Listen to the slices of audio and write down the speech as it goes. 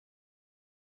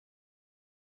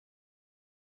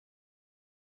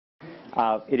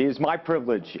It is my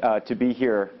privilege to be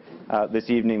here this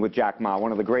evening with Jack Ma,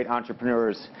 one of the great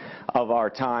entrepreneurs of our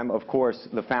time, of course,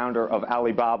 the founder of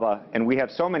Alibaba. And we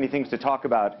have so many things to talk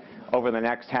about over the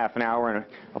next half an hour. And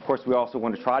of course, we also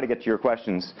want to try to get to your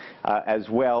questions as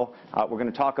well. We're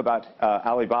going to talk about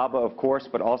Alibaba, of course,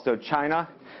 but also China,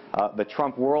 the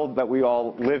Trump world that we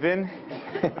all live in,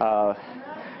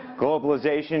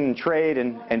 globalization, trade,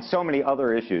 and so many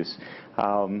other issues.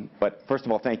 But first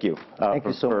of all, thank you,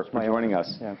 for joining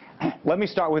us. Yeah. Let me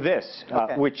start with this,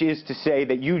 which is to say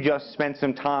that you just spent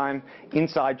some time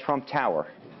inside Trump Tower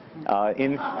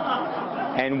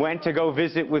and went to go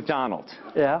visit with Donald,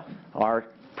 our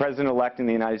president-elect in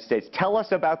the United States. Tell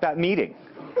us about that meeting.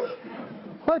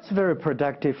 Well, it's a very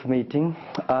productive meeting,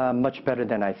 much better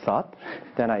than I thought,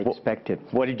 than I expected.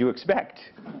 What did you expect?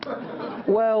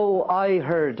 Well, I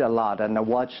heard a lot, and I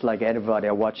watched, like everybody,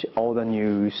 I watched all the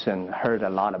news and heard a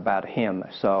lot about him.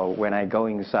 So when I go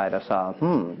inside, I saw,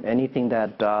 anything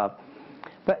that,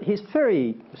 but he's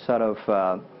very sort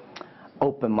of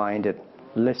open-minded,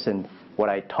 listen what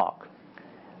I talk.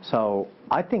 So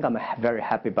I think I'm very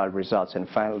happy about the results. And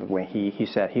finally, when he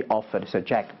said, he said,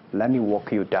 Jack, let me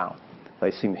walk you down.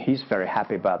 It seems he's very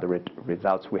happy about the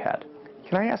results we had.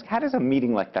 Can I ask, how does a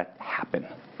meeting like that happen?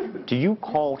 Do you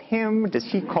call him? Does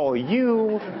he call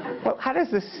you? Well, how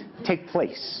does this take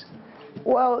place?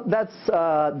 Well, that's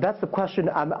the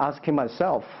question I'm asking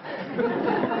myself.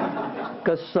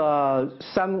 Because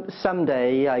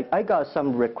someday I got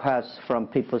some requests from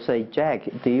people say, Jack,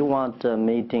 do you want a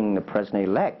meeting the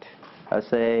president-elect? I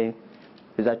say,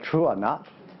 is that true or not?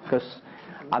 Because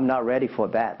I'm not ready for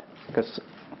that. Because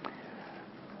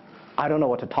I don't know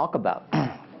what to talk about.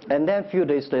 And then a few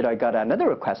days later, I got another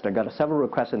request. I got several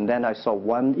requests, and then I saw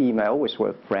one email with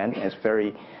a friend. It's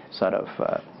very sort of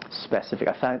specific.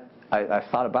 I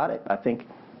thought about it. I think,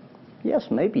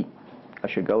 yes, maybe I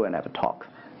should go and have a talk.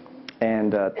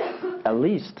 And at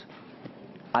least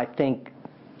I think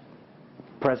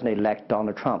President-elect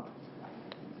Donald Trump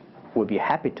would be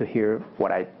happy to hear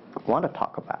what I want to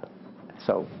talk about.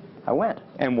 So I went.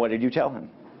 And what did you tell him?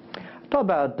 Talk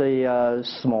about the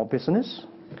small business,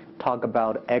 talk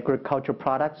about agricultural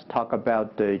products, talk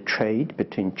about the trade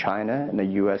between China and the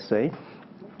USA.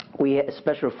 We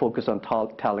especially focus on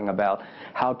telling about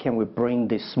how can we bring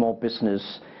the small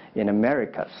business in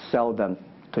America, sell them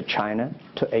to China,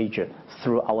 to Asia,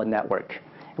 through our network,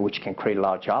 which can create a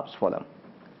lot of jobs for them.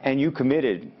 And you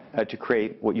committed to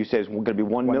create what you say is going to be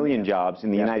 1 million jobs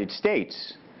in the United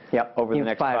States over the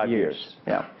next 5 years.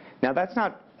 Yeah. Now, that's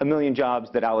not 1 million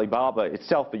jobs that Alibaba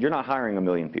itself, but you're not hiring 1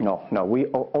 million people. No, we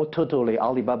totally,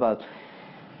 Alibaba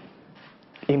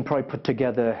employee put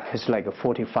together is like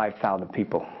 45,000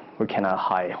 people. We cannot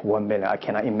hire 1 million. I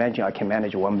cannot imagine I can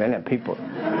manage 1 million people.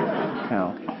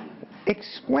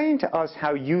 Explain to us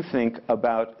how you think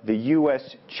about the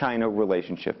U.S.-China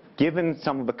relationship, given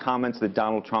some of the comments that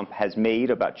Donald Trump has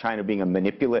made about China being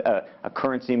a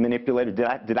currency manipulator.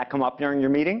 Did that come up during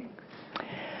your meeting?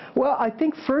 Well, I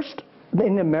think first,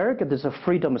 in America, there's a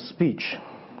freedom of speech,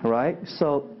 right?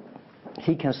 So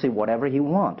he can say whatever he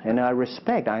wants, and I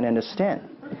respect, I understand.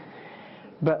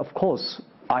 But of course,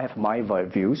 I have my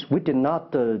views. We did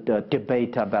not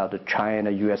debate about the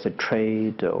China-U.S.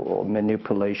 trade or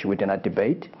manipulation. We did not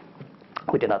debate.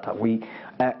 We did not talk. We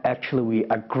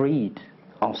agreed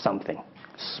on something.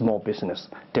 Small business,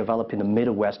 developing the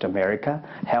Midwest America,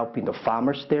 helping the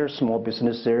farmers there, small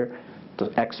business there,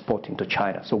 exporting to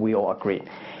China. So we all agreed.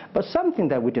 But something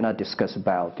that we did not discuss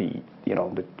about the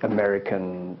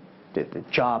American, the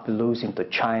job losing to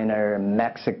China,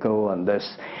 Mexico, and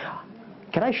this.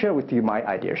 Can I share with you my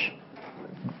ideas?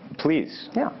 Please.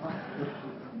 Yeah.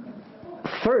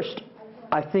 First,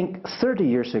 I think 30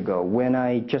 years ago, when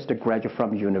I just graduated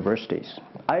from universities,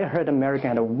 I heard America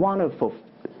had a wonderful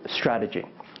strategy.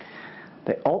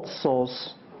 They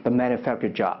outsource the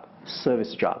manufacturing job,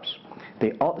 service jobs.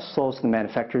 They outsource the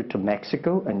manufacturer to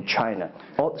Mexico and China,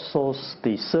 outsource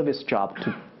the service job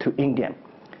to India.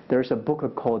 There's a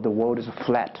book called The World is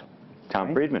Flat.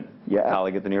 Tom Friedman,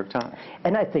 colleague at the New York Times.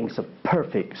 And I think it's a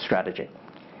perfect strategy.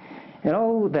 You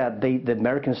know, that the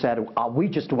Americans said, we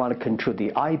just want to control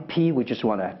the IP, we just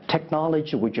want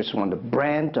technology, we just want the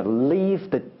brand, and leave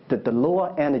the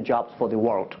lower-end jobs for the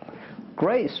world.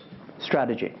 Great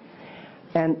strategy.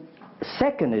 And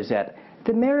second is that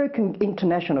the American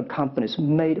international companies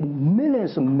made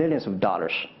millions and millions of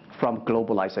dollars from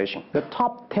globalization. The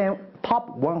top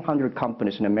 100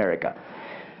 companies in America.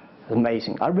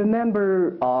 Amazing. I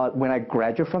remember when I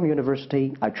graduated from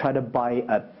university, I tried to buy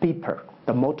a beeper,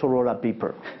 the Motorola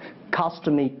beeper. Cost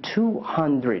me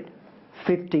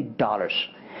 $250.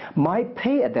 My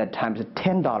pay at that time is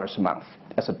 $10 a month.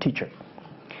 as a teacher.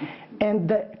 And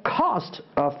the cost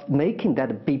of making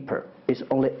that beeper is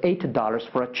only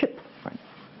 $8 for a chip. Right.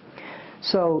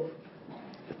 So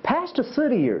past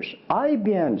 30 years,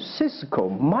 IBM, Cisco,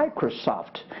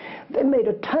 Microsoft, they made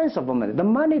tons of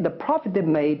money. The profit they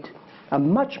made are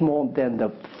much more than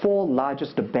the 4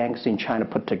 largest banks in China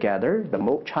put together, the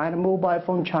China Mobile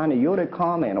Phone, China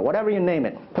Unicom, and whatever you name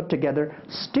it, put together.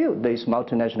 Still, these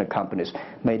multinational companies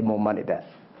made more money than.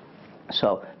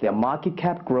 So their market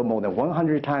cap grew more than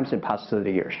 100 times in the past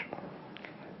 30 years.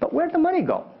 But where'd the money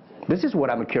go? This is what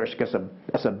I'm curious, because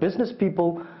as a business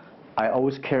people, I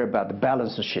always care about the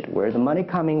balance sheet. Where's the money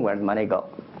coming? Where'd the money go?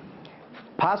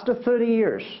 Past 30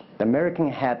 years, the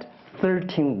American had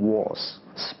 13 wars,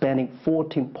 spending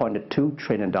 $14.2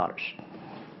 trillion.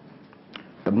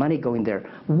 The money going there.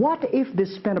 What if they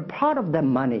spend a part of that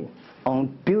money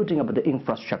on building up the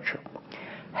infrastructure,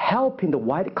 helping the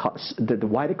white collars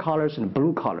and the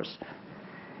blue collars?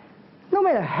 No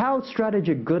matter how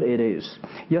strategy good it is,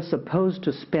 you're supposed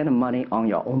to spend money on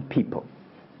your own people,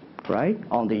 right?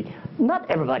 Not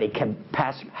everybody can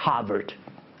pass Harvard.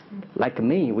 Like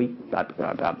me,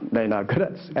 they're not good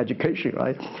at education,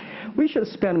 right? We should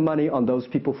spend money on those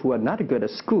people who are not good at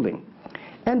schooling.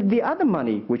 And the other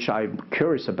money, which I'm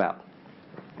curious about,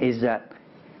 is that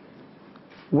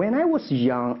when I was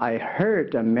young, I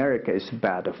heard America is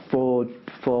about Ford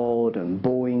and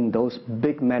Boeing, those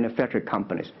big manufacturing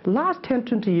companies. The last 10,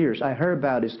 20 years, I heard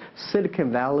about is Silicon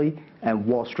Valley and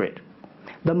Wall Street.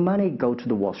 The money go to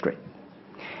the Wall Street.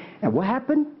 And what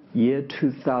happened? Year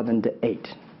 2008.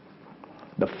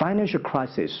 The financial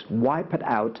crisis wiped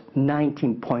out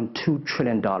 $19.2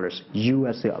 trillion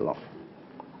USA alone.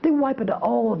 They wiped out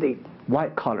all the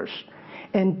white collars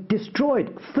and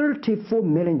destroyed 34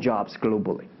 million jobs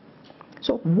globally.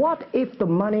 So what if the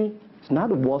money is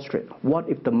not Wall Street? What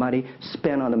if the money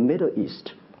spent on the Middle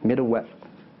East, Middle West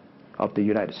of the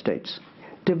United States,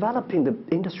 developing the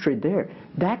industry there?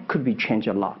 That could be changed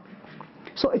a lot.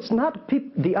 So it's not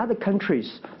the other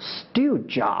countries steal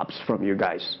jobs from you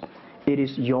guys. It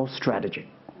is your strategy.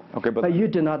 Okay, but you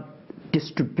do not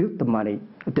distribute the money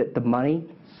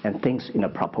and things in a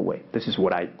proper way. This is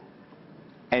what I.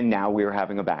 And now we're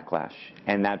having a backlash.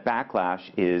 And that backlash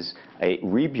is a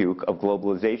rebuke of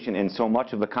globalization. And so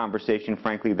much of the conversation,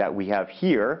 frankly, that we have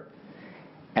here,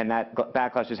 and that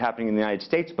backlash is happening in the United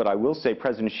States. But I will say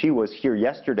President Xi was here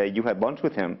yesterday. You had lunch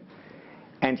with him.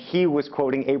 And he was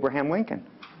quoting Abraham Lincoln.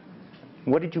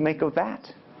 What did you make of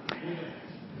that?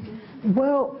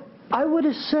 Well, I would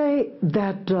say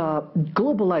that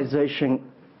globalization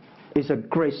is a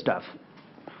great stuff.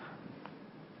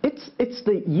 It's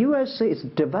the USA, it's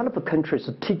developed countries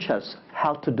to teach us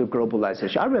how to do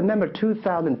globalization. I remember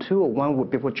 2002 or 1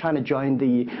 before China joined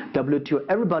the WTO,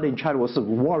 everybody in China was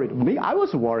worried. Me, I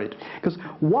was worried. Because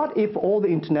what if all the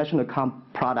international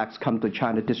products come to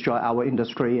China, destroy our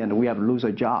industry, and we have to lose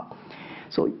a job?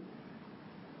 So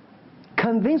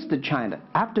convince China,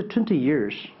 after 20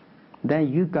 years,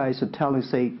 then you guys are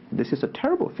say, this is a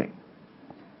terrible thing.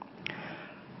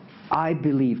 I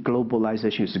believe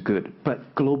globalization is good,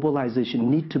 but globalization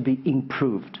needs to be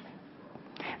improved.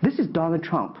 This is Donald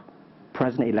Trump,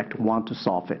 President-elect, want to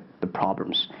solve it, the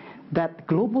problems. That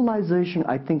globalization,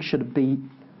 I think, should be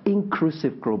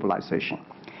inclusive globalization.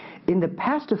 In the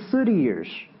past 30 years,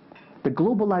 the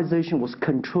globalization was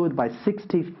controlled by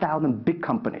 60,000 big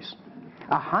companies.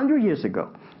 100 years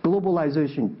ago,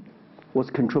 globalization was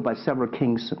controlled by several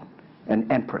kings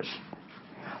and emperors.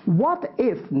 What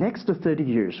if next 30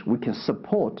 years we can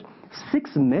support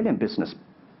 6 million business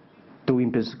doing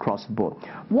business across the board?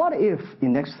 What if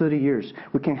in next 30 years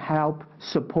we can help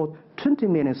support 20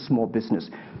 million small business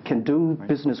can do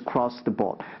business across the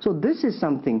board? So this is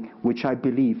something which I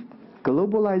believe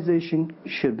globalization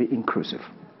should be inclusive.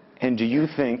 And do you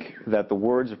think that the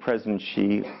words of President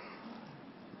Xi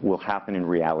will happen in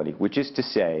reality, which is to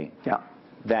say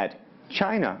that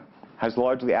China has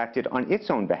largely acted on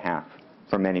its own behalf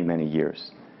for many, many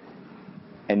years,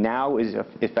 and now is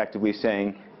effectively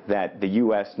saying that the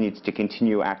U.S. needs to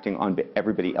continue acting on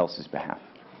everybody else's behalf?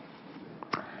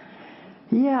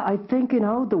 Yeah, I think,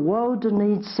 the world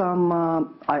needs some,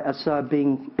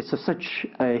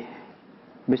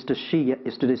 Mr. Xi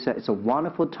yesterday said, it's a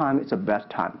wonderful time, it's a bad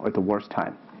time, or the worst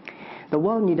time. The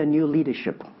world needs a new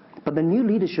leadership, but the new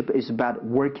leadership is about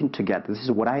working together. This is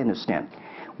what I understand.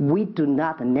 We do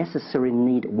not necessarily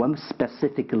need one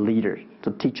specific leader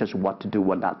to teach us what to do,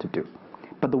 what not to do.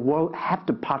 But the world have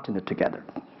to partner together.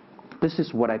 This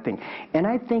is what I think. And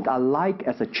I think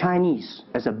as a Chinese,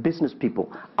 as a business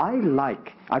people,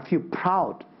 I feel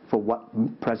proud for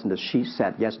what President Xi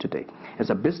said yesterday. As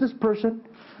a business person,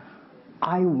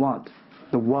 I want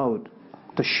the world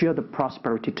to share the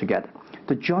prosperity together,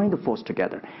 to join the force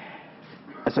together.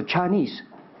 As a Chinese,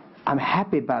 I'm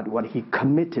happy about what he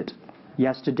committed.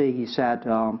 Yesterday he said,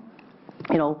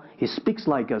 he speaks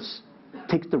like us,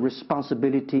 takes the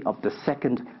responsibility of the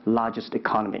second largest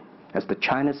economy. As the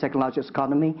China's second largest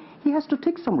economy, he has to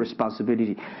take some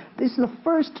responsibility. This is the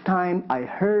first time I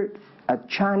heard a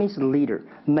Chinese leader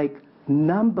make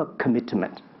number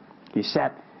commitment. He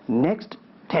said, next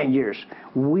 10 years,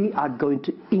 we are going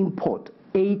to import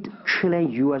 $8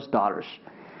 trillion.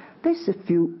 This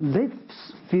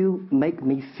make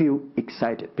me feel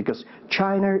excited because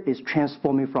China is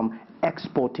transforming from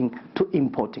exporting to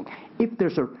importing. If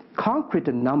there's a concrete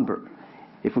number,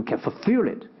 if we can fulfill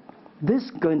it, this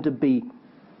is going to be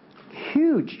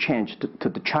huge change to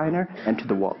the China and to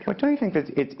the world. But don't you think that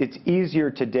it's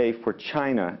easier today for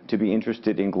China to be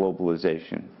interested in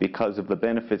globalization because of the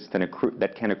benefits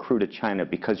that can accrue to China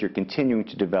because you're continuing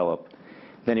to develop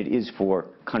than it is for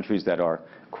countries that are,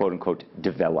 quote unquote,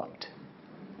 developed?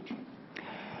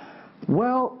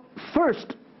 Well,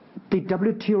 first, the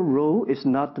WTO rule is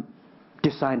not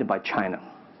designed by China.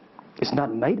 It's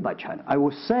not made by China. I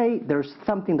will say there's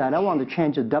something that I want to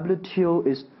change. The WTO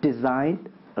is designed,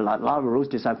 a lot of rules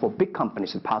designed for big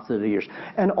companies in the past 30 years,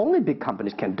 and only big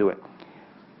companies can do it.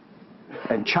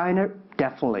 And China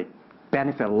definitely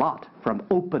benefit a lot from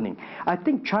opening. I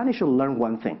think China should learn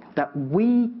one thing, that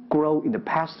we grow in the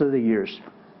past 30 years.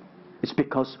 It's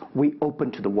because we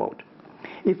open to the world.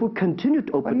 If we continue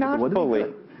to open to the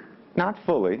world... Not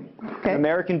fully. Okay. An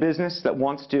American business that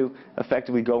wants to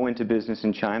effectively go into business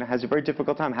in China has a very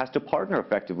difficult time, has to partner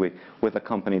effectively with a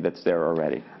company that's there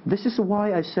already. This is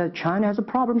why I said China has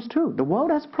problems too. The world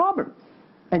has problems.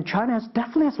 And China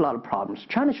definitely has a lot of problems.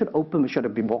 China should open,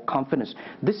 should be more confidence.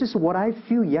 This is what I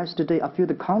feel yesterday. I feel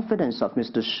the confidence of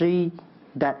Mr. Xi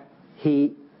that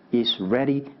he is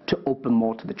ready to open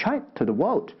more to the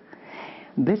world.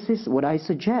 This is what I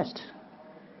suggest,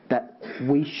 that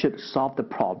we should solve the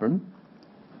problem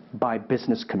by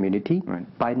business community,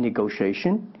 right, by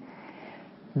negotiation.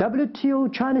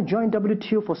 WTO, China joined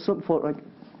WTO for like,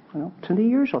 20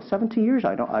 years or 70 years.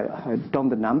 I don't know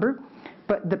the number.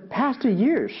 But the past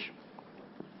years,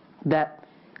 that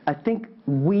I think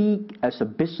we as a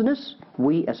business,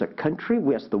 we as a country,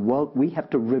 we as the world, we have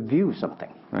to review something.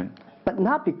 Right. But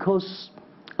not because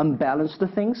unbalanced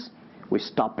things, we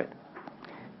stop it.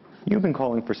 You've been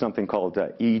calling for something called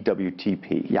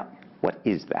EWTP. Yeah. What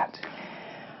is that?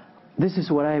 This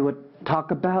is what I would talk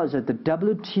about, is that the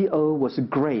WTO was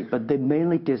great, but they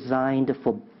mainly designed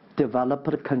for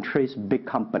developed countries, big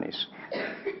companies.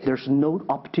 There's no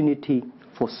opportunity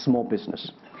for small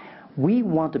business. We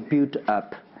want to build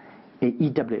up an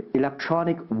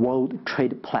electronic world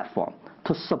trade platform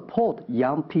to support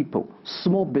young people,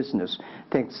 small business,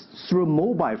 thanks through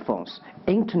mobile phones,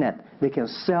 internet, they can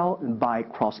sell and buy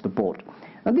across the board.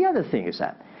 And the other thing is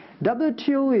that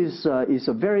WTO is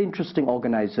a very interesting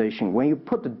organization. When you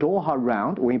put the Doha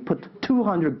round, when you put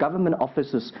 200 government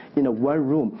officers in a one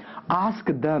room, ask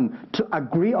them to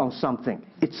agree on something,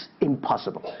 it's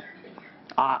impossible.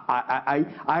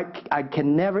 I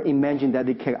can never imagine that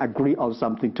they can agree on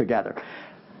something together.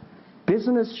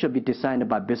 Business should be designed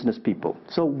by business people.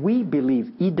 So we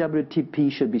believe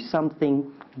EWTP should be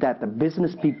something that the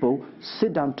business people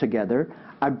sit down together,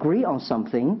 agree on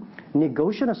something,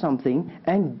 negotiate on something,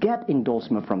 and get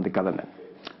endorsement from the government.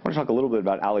 I want to talk a little bit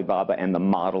about Alibaba and the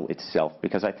model itself,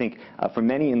 because I think for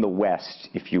many in the West,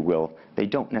 if you will, they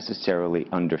don't necessarily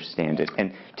understand it.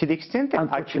 And to the extent that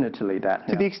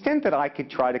the extent that I could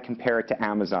try to compare it to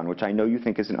Amazon, which I know you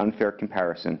think is an unfair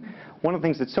comparison, one of the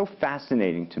things that's so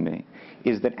fascinating to me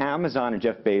is that Amazon and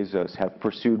Jeff Bezos have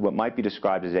pursued what might be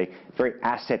described as a very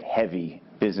asset-heavy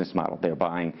business model. They're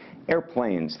buying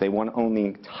airplanes. They want to own the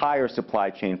entire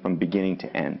supply chain from beginning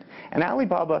to end. And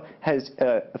Alibaba has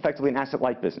effectively an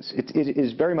asset-light business. It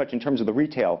is very much, in terms of the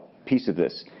retail piece of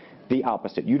this, the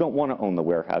opposite. You don't want to own the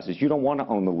warehouses. You don't want to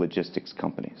own the logistics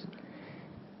companies.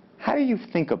 How do you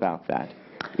think about that?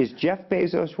 Is Jeff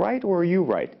Bezos right, or are you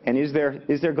right? And is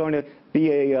there going to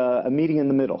be a meeting in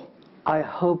the middle? I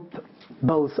hope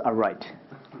both are right.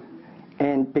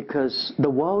 And because the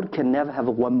world can never have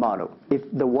one model. If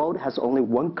the world has only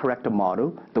one correct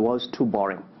model, the world is too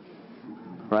boring.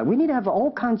 Right? We need to have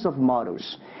all kinds of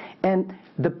models. And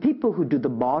the people who do the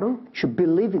model should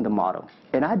believe in the model.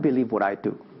 And I believe what I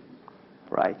do.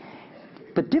 Right?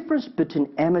 The difference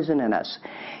between Amazon and us.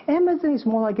 Amazon is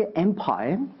more like an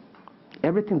empire.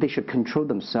 Everything they should control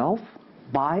themselves,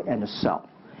 buy and sell.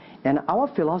 And our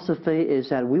philosophy is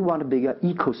that we want to be an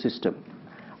ecosystem.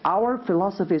 Our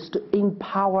philosophy is to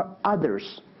empower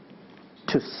others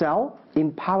to sell,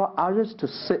 empower others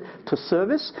to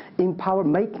service, empower,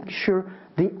 making sure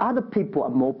the other people are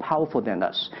more powerful than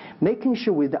us, making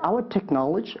sure with our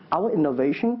technology, our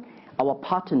innovation, our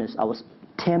partners, our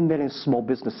 10 million small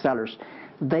business sellers,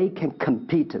 they can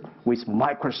compete with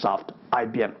Microsoft,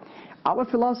 IBM. Our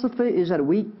philosophy is that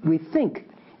we think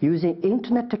using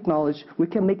internet technology, we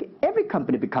can make every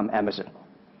company become Amazon.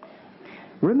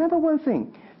 Remember one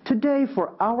thing. Today,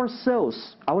 for our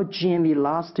sales, our GMV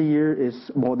last year is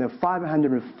more than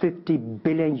 $550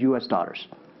 billion US.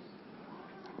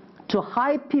 To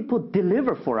hire people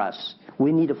deliver for us,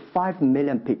 we need 5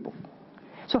 million people.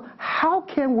 So how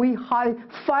can we hire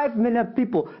 5 million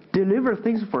people deliver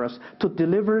things for us to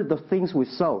deliver the things we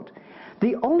sold?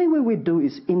 The only way we do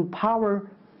is empower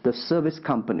the service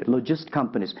company, logistics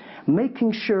companies,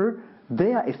 making sure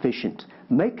they are efficient,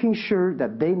 making sure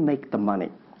that they make the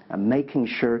money, and making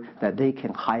sure that they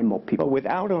can hire more people. But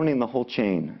without owning the whole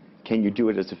chain, can you do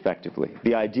it as effectively?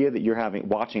 The idea that you're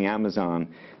watching Amazon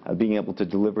being able to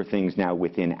deliver things now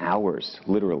within hours,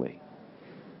 literally.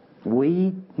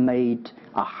 We made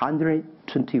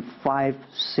 125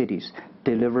 cities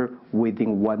deliver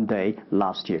within 1 day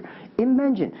last year.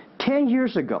 Imagine, 10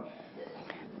 years ago,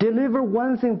 deliver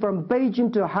one thing from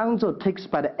Beijing to Hangzhou takes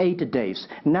about 8 days.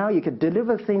 Now you can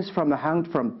deliver things from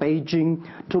Beijing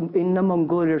to Inner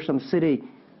Mongolia or some city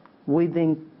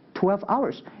within 12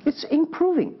 hours. It's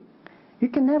improving. You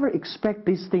can never expect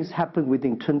these things happen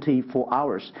within 24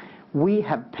 hours. We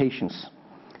have patience.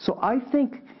 So I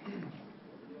think,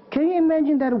 can you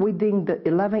imagine that within the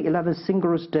 11/11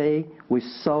 Singles Day, we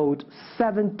sold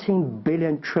 $17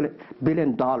 billion,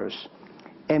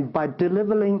 and by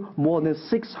delivering more than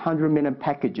 600 million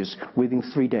packages within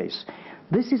 3 days.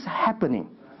 This is happening,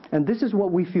 and this is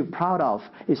what we feel proud of.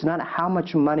 It's not how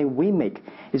much money we make.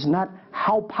 It's not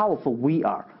how powerful we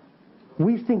are.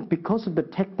 We think because of the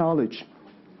technology,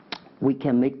 we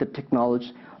can make the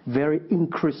technology very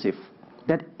inclusive,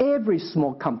 that every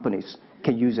small companies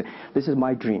can use it. This is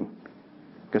my dream,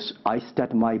 because I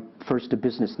started my first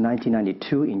business in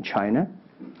 1992 in China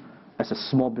as a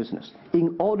small business.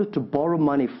 In order to borrow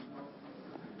money,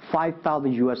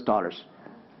 $5,000 US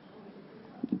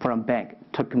from bank,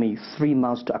 took me 3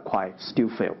 months to acquire, still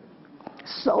failed.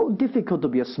 So difficult to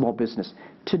be a small business.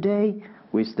 Today,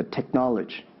 with the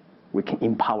technology, we can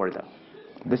empower them.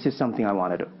 This is something I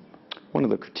want to do. One of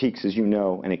the critiques, as you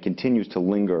know, and it continues to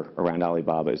linger around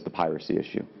Alibaba, is the piracy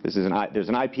issue. There's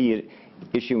an IP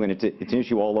issue, and it's an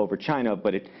issue all over China,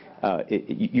 but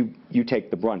you take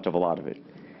the brunt of a lot of it.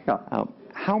 Yeah.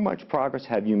 How much progress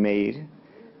have you made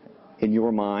in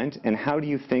your mind, and how do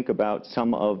you think about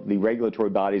some of the regulatory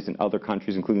bodies in other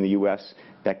countries, including the US,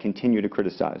 that continue to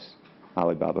criticize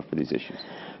Alibaba for these issues?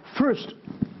 First,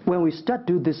 when we start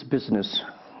do this business,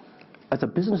 as a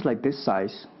business like this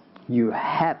size, you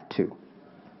have to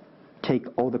take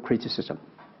all the criticism.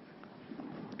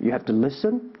 You have to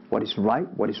listen what is right,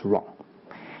 what is wrong.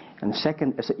 And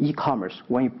second, as an e-commerce,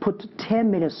 when you put 10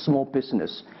 million small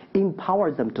business,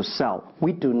 empower them to sell.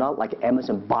 We do not like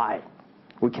Amazon buy.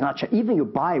 We cannot check. Even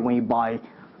when you buy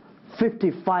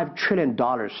 $55 trillion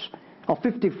or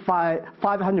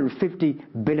 $550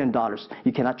 billion,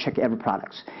 you cannot check every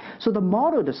product. So the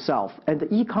model itself and the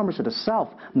e-commerce itself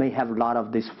may have a lot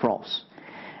of these flaws.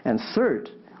 And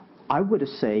third, I would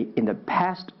say in the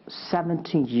past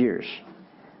 17 years,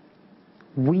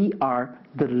 we are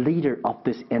the leader of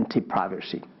this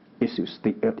anti-privacy issues,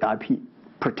 the IP,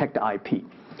 protect the IP.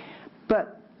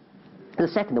 But the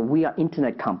second, we are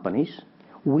internet companies.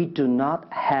 We do not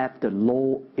have the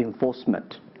law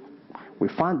enforcement. We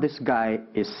find this guy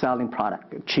is selling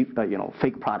product, cheap,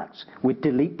 fake products. We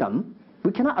delete them.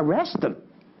 We cannot arrest them.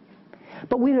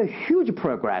 But we have huge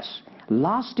progress.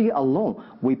 Last year alone,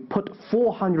 we put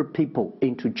 400 people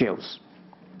into jails.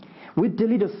 We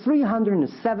deleted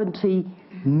 370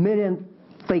 million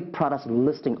fake products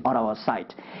listing on our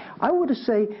site. I would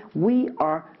say we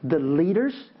are the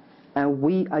leaders, and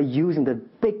we are using the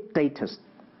big data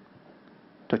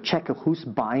to check who's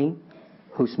buying,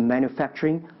 who's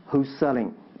manufacturing, who's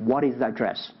selling, what is the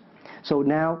address. So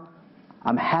now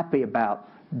I'm happy about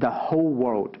the whole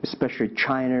world, especially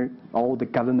China, all the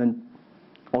government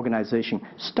organization,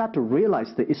 start to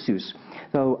realize the issues.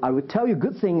 So I would tell you,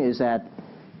 good thing is that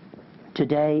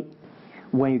today,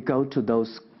 when you go to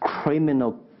those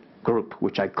criminal group,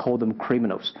 which I call them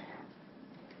criminals,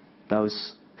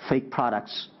 those fake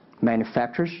products,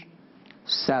 manufacturers,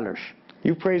 sellers.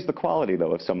 You praised the quality,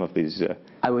 though, of some of these.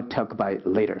 I would talk about it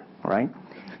later, all right?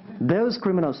 Those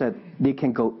criminals said they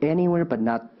can go anywhere but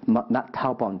not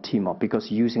Taobao and Tmall, because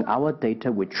using our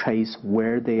data, we trace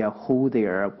where they are, who they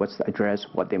are, what's the address,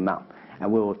 what the amount.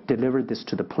 and we will deliver this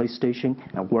to the police station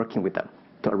and working with them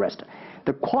to arrest them.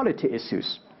 The quality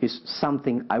issues is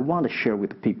something I want to share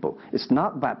with the people. It's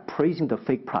not about praising the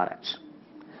fake products.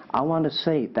 I want to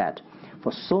say that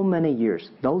for so many years,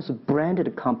 those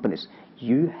branded companies,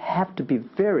 you have to be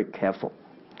very careful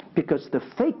because the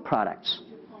fake products,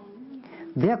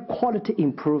 their quality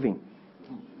improving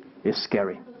is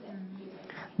scary.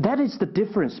 That is the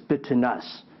difference between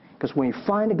us. Because when you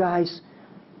find guys,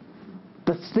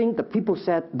 the people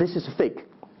said this is fake,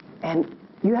 and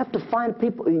you have to find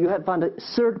people, you have to find a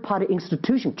third-party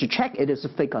institution to check it is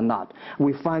fake or not.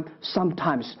 We find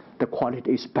sometimes the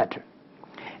quality is better.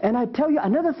 And I tell you,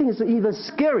 another thing is even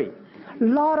scary.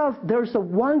 There's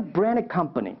one branded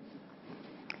company.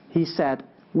 He said,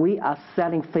 we are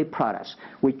selling fake products.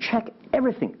 We check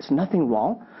everything. There's nothing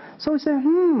wrong. So we say,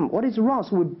 what is wrong?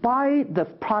 So we buy the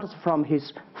products from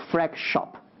his flag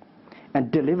shop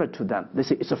and deliver to them. They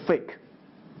say, it's a fake.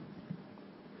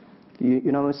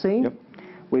 You know what I'm saying? Yep.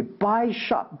 We buy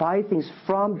things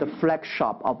from the flag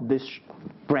shop of this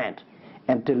brand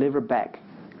and deliver back.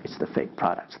 It's the fake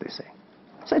products, they say.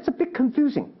 So it's a bit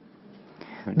confusing.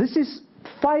 Right. This is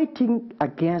fighting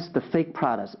against the fake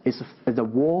products. Is a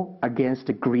war against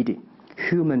the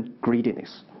human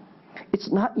greediness.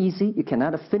 It's not easy. You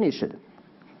cannot finish it,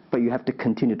 but you have to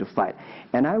continue to fight.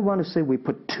 And I want to say we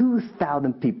put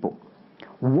 2,000 people,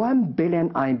 1 billion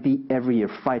RMB every year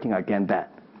fighting against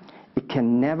that. It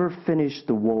can never finish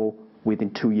the war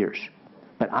within 2 years.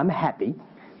 But I'm happy.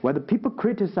 Whether people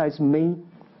criticize me,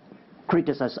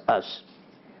 criticize us,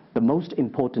 the most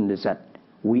important is that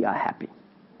we are happy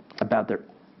about the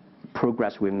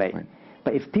progress we made. Right.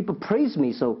 But if people praise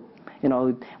me, so,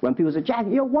 when people say, Jack,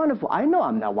 you're wonderful, I know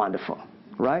I'm not wonderful,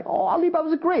 right? Oh,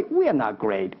 Alibaba's great. We are not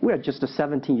great. We are just a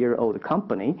 17-year-old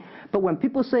company. But when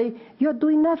people say, you're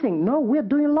doing nothing, no, we're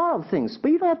doing a lot of things.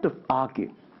 But you don't have to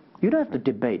argue. You don't have to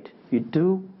debate. You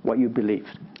do what you believe.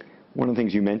 One of the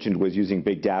things you mentioned was using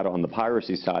big data on the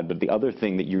piracy side, but the other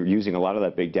thing that you're using a lot of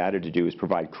that big data to do is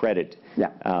provide credit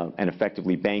and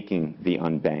effectively banking the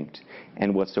unbanked.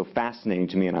 And what's so fascinating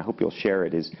to me, and I hope you'll share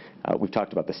it, is we've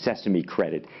talked about the Sesame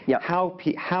credit. Yep.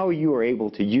 How you are able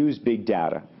to use big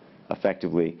data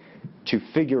effectively to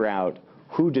figure out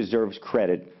who deserves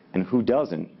credit and who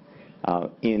doesn't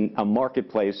in a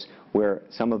marketplace where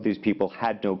some of these people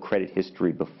had no credit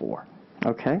history before.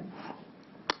 Okay.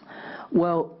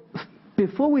 Well,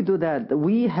 before we do that,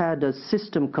 we had a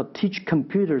system called Teach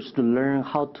Computers to learn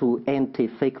how to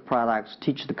anti-fake products,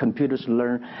 teach the computers to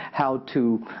learn how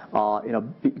to,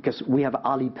 because we have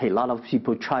Alipay, a lot of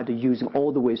people try to use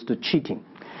all the ways to cheating.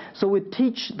 So we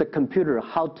teach the computer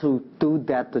how to do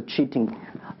that, the cheating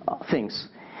things.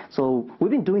 So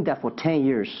we've been doing that for 10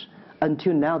 years.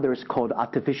 Until now, there's called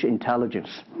artificial intelligence,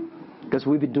 because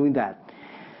we've been doing that.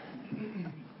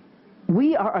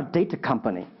 We are a data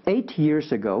company. 8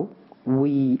 years ago,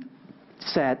 we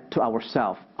said to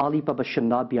ourselves, Alibaba should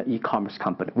not be an e-commerce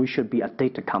company. We should be a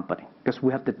data company, because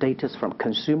we have the data from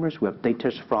consumers, we have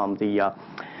data from the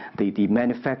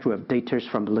manufacturer, we have data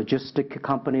from the logistic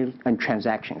companies and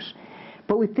transactions.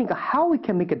 But we think how we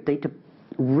can make a data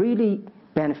really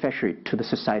beneficiary to the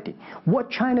society. What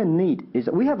China needs is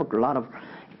we have a lot of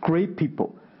great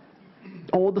people.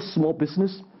 All the small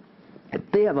business,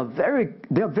 they are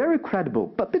very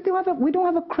credible, but we don't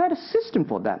have a credit system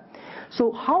for that.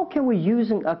 So how can we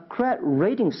use a credit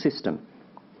rating system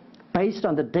based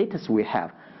on the data we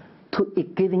have to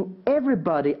giving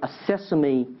everybody a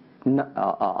Sesame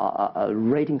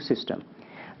rating system?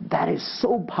 That is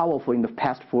so powerful in the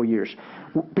past 4 years,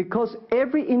 because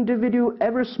every individual,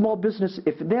 every small business,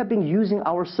 if they have been using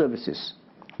our services,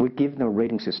 we give them a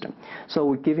rating system. So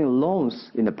we're giving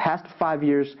loans in the past 5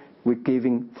 years. We're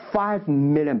giving 5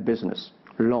 million business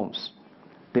loans.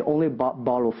 They only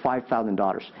borrow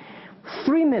 $5,000.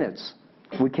 3 minutes,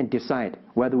 we can decide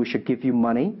whether we should give you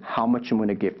money, how much you want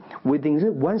to give.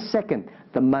 Within 1 second,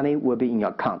 the money will be in your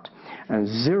account. And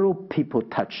 0 people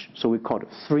touch, so we call it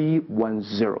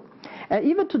 310. And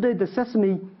even today, the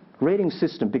Sesame rating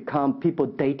system become people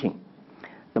dating.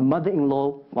 The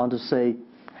mother-in-law want to say,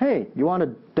 hey, you want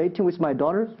to dating with my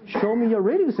daughter? Show me your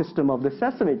rating system of the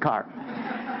Sesame card.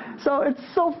 So it's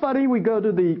so funny. We go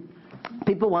to the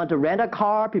people want to rent a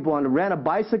car, people want to rent a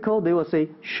bicycle. They will say,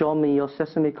 show me your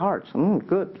Sesame cards.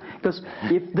 Good. Because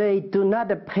if they do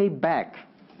not pay back,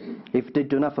 if they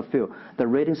do not fulfill, the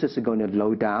rating system is going to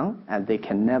low down, and they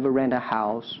can never rent a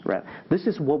house. This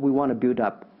is what we want to build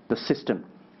up, the system,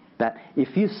 that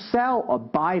if you sell or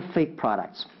buy fake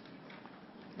products,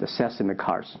 the Sesame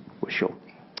cards will show.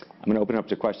 I'm going to open it up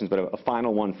to questions, but a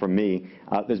final one from me.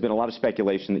 There's been a lot of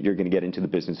speculation that you're going to get into the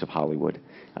business of Hollywood.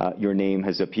 Your name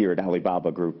has appeared,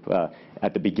 Alibaba Group,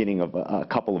 at the beginning of a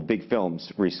couple of big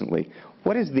films recently.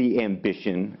 What is the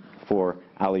ambition for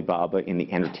Alibaba in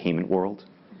the entertainment world?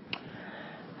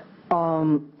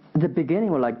 The beginning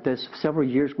was like this. Several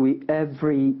years,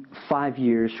 every 5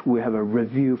 years, we have a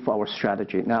review for our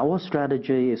strategy. Now, our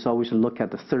strategy is always look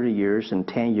at the 30 years and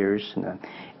 10 years. And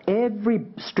every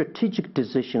strategic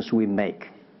decisions we make,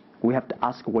 we have to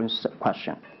ask one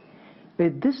question.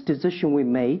 Is this decision we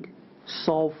made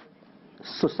solve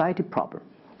society problem?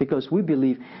 Because we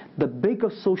believe the bigger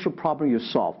social problem you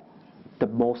solve, the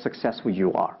more successful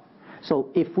you are. So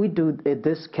if we do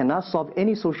this cannot solve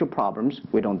any social problems,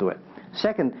 we don't do it.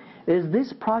 Second, is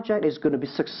this project is going to be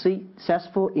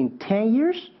successful in 10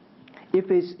 years? If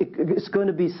it's going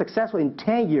to be successful in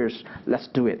 10 years, let's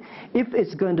do it. If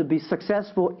it's going to be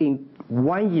successful in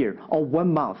 1 year or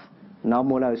 1 month, now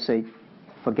more I would say,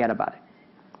 forget about it.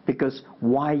 Because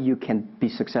why you can be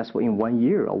successful in 1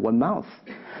 year or 1 month?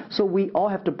 So we all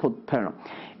have to put parallel.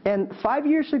 And 5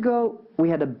 years ago, we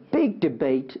had a big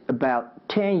debate about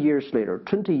 10 years later,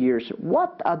 20 years,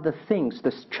 what are the things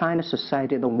that China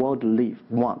society and the world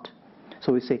want?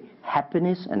 So we say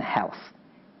happiness and health.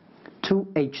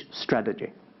 2H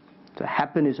strategy. So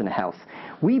happiness and health.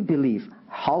 We believe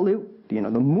Hollywood, the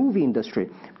movie industry,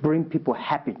 bring people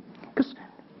happy. Because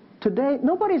today,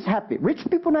 nobody's happy. Rich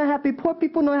people not happy, poor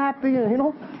people not happy,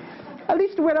 At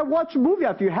least when I watch a movie,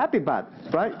 I feel happy about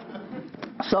it, right?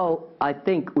 So I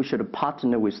think we should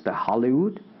partner with the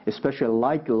Hollywood, especially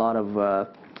like a lot of,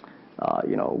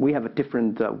 we have a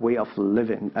different way of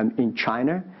living. In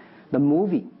China, the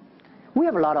movie, we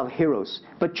have a lot of heroes.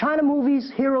 But China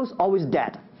movies, heroes always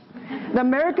dead. The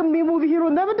American movie hero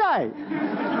never die.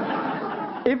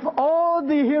 If all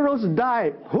the heroes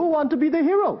die, who want to be the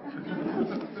hero?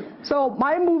 So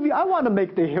my movie, I want to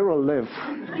make the hero live.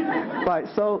 Right,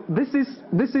 so this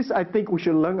is, I think we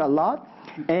should learn a lot.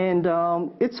 And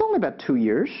it's only about 2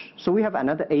 years, so we have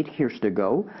another 8 years to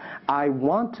go. I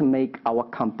want to make our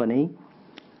company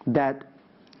that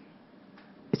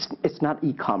it's not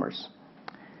e-commerce.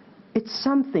 It's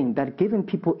something that giving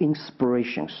people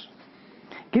inspirations.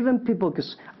 Giving people,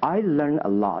 because I learn a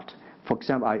lot. For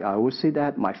example, I always say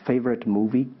that my favorite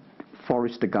movie,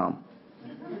 Forrest Gump.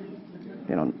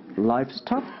 Life's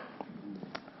tough.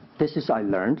 This is I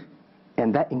learned,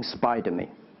 and that inspired me.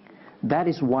 That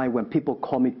is why when people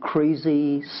call me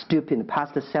crazy, stupid in the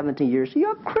past 17 years,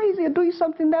 you're crazy, you're doing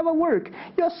something never work.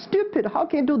 You're stupid, how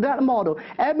can you do that model?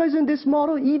 Amazon this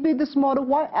model, eBay this model,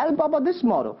 why Alibaba this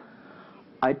model?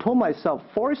 I told myself,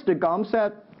 Forrest Gump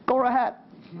said, go ahead.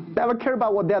 Never care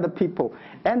about what the other people.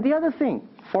 And the other thing,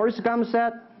 Forrest Gump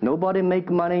said, nobody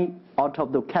make money out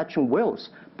of the catching whales.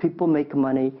 People make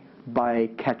money by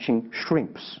catching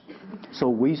shrimps. So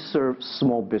we serve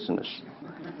small business.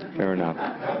 Fair enough.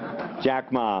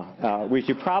 Jack Ma, we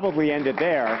should probably end it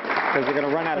there because we're going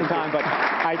to run out of time, but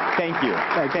I thank you.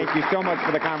 Thank you so much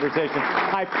for the conversation.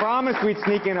 I promised we'd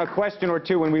sneak in a question or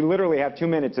two, and we literally have 2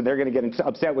 minutes, and they're going to get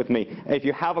upset with me. If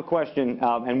you have a question,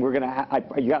 and we're going to,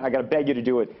 I got to beg you to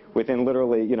do it within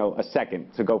literally, a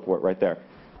second, so go for it right there.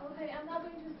 Okay, I'm not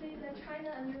going to say that China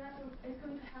and US is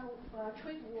going to have a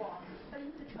trade war, but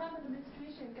if the Trump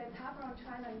administration gets tougher on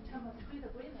China in terms of trade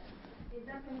agreement, is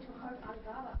that going to hurt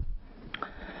Alibaba?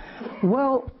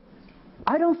 Well,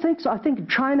 I don't think so. I think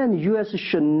China and the U.S.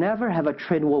 should never have a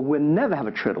trade war. We'll never have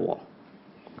a trade war.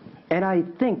 And I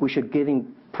think we should give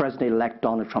President-elect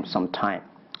Donald Trump some time.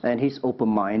 And he's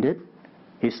open-minded.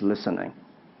 He's listening.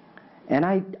 And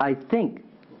I think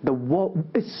the war,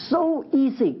 it's so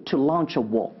easy to launch a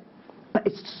war. But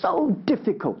it's so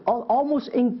difficult, almost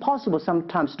impossible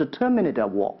sometimes to terminate a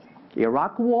war.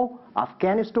 Iraq war,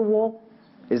 Afghanistan war,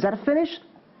 is that finished?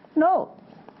 No.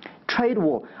 Trade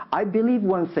war. I believe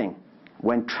one thing.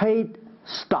 When trade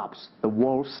stops, the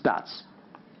war starts.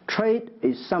 Trade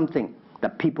is something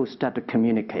that people start to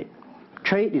communicate.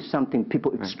 Trade is something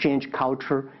people exchange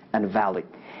culture and value.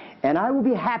 And I will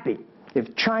be happy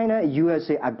if China and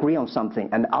USA agree on something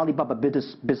and Alibaba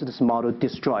business model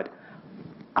destroyed.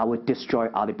 I would destroy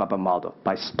Alibaba model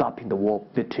by stopping the war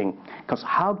between. Because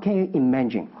how can you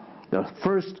imagine the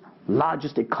first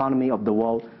largest economy of the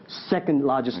world, second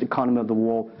largest economy of the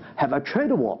world, have a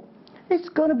trade war? It's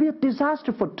going to be a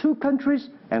disaster for two countries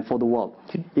and for the world.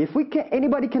 If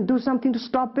anybody can do something to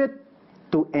stop it,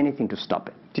 do anything to stop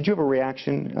it. Did you have a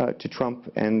reaction to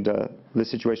Trump and the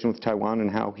situation with Taiwan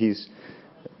and how he's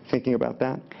thinking about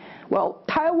that? Well,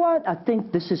 Taiwan, I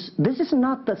think this is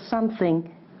not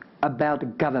something about the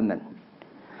government.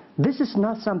 This is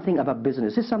not something about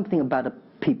business. It's something about the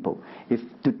people. If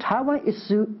the Taiwan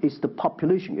issue is the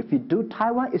population, if you do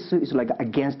Taiwan issue, it's like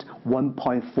against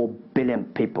 1.4 billion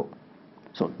people.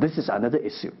 So this is another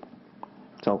issue.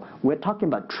 So we're talking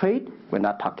about trade. We're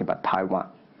not talking about Taiwan.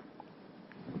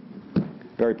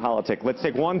 Very politic. Let's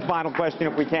take one final question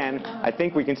if we can. I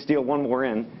think we can steal one more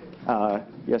in.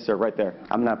 Yes, sir, right there.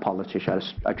 I'm not a politician.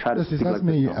 I try to speak like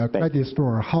me, this. a credit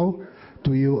store. How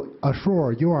do you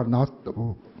assure you are not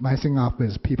messing up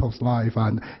with people's life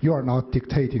and you are not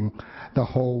dictating the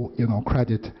whole,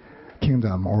 credit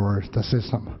kingdom or the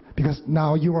system? Because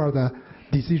now you are the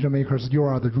decision makers, you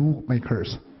are the rule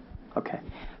makers. Okay.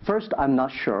 First, I'm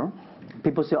not sure.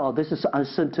 People say, oh, this is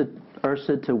uncertain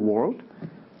world.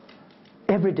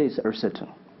 Every day is uncertain.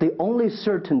 The only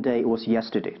certain day was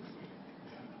yesterday.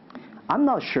 I'm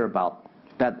not sure about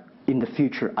that in the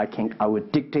future I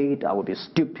would dictate, I would be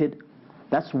stupid.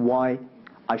 That's why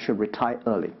I should retire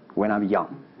early when I'm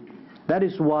young. That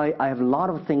is why I have a lot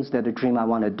of things that I dream I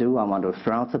want to do. I want to do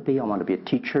philanthropy, I want to be a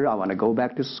teacher, I want to go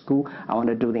back to school, I want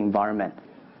to do the environment.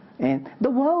 And the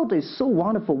world is so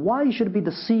wonderful. Why should I be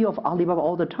the CEO of Alibaba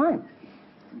all the time?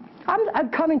 I'm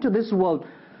coming to this world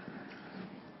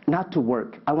not to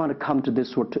work. I want to come to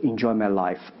this world to enjoy my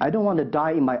life. I don't want to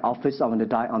die in my office. I want to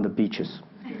die on the beaches.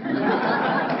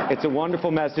 It's a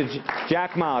wonderful message.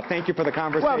 Jack Ma, thank you for the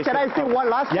conversation. Well, can I say one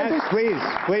last Yes, please,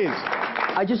 please.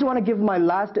 I just want to give my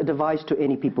last advice to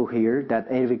any people here that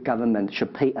every government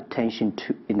should pay attention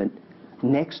to in the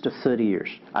next 30 years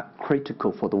are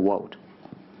critical for the world.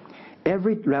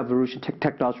 Every revolution,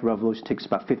 technology revolution takes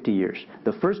about 50 years.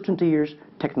 The first 20 years,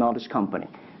 technology company.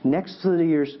 Next 30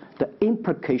 years, the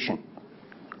implication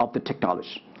of the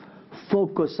technology.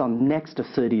 Focus on next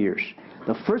 30 years.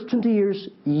 The first 20 years,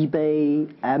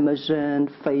 eBay, Amazon,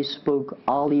 Facebook,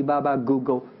 Alibaba,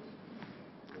 Google,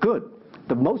 good.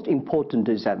 The most important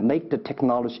is that make the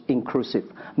technology inclusive,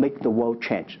 make the world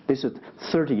change. This is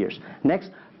 30 years.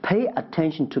 Next, pay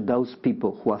attention to those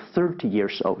people who are 30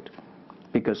 years old,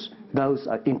 because those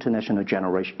are internet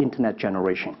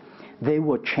generation. They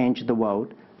will change the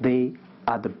world. They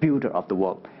are the builder of the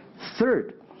world.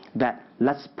 Third, that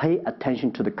let's pay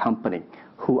attention to the company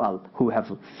who have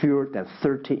fewer than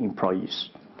 30 employees.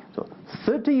 So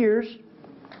 30 years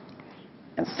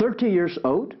and 30 years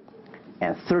old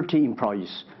and 30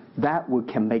 employees. That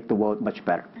can make the world much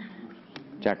better.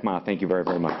 Jack Ma, thank you very,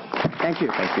 very much. Thank you.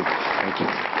 Thank you. Thank you.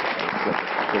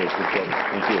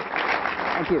 Thank you.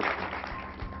 Thank you.